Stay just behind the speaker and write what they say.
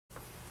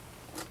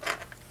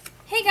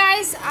Hey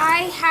guys, I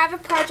have a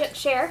project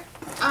share.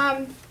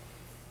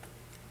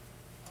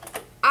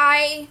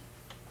 I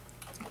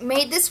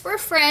made this for a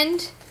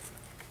friend,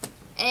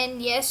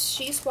 and yes,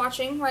 she's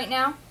watching right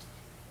now.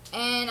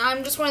 And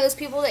I'm just one of those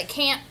people that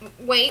can't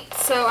wait,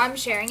 so I'm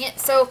sharing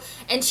it.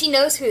 And she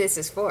knows who this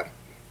is for.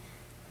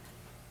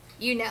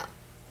 You know.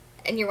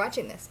 And you're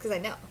watching this, because I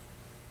know.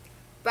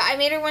 But I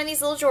made her one of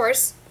these little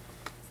drawers.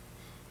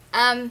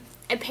 I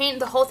painted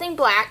the whole thing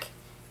black,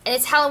 and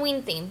it's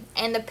Halloween themed.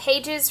 And the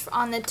pages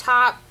on the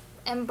top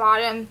and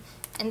bottom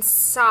and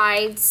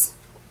sides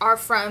are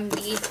from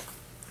the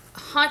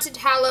Haunted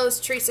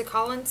Hallows Teresa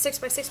Collins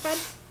 6x6 bed.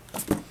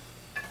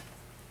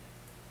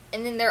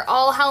 And then they're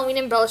all Halloween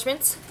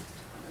embellishments.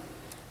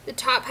 The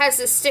top has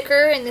this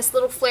sticker and this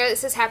little flare that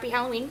says Happy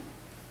Halloween.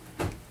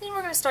 Then we're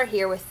going to start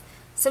here with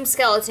some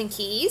skeleton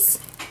keys.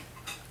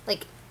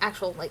 Like,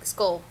 actual, like,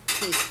 skull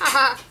keys.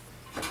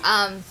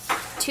 Haha.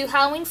 2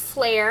 Halloween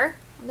flare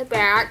on the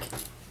back.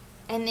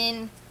 And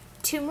then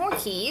 2 more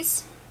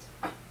keys.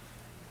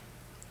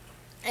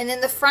 And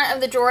then the front of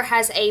the drawer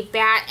has a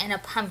bat and a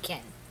pumpkin.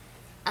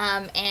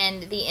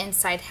 And the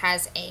inside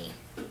has a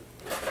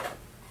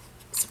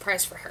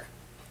surprise for her.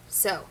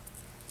 So,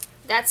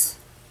 that's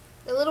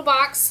the little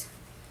box.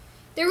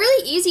 They're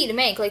really easy to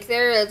make. Like,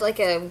 they're like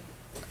a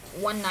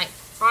one-night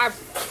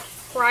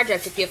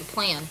project if you have a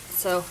plan.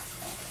 So,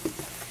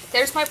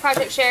 there's my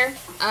project share.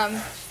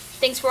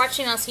 Thanks for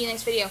watching. I'll see you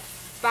next video.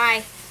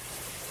 Bye.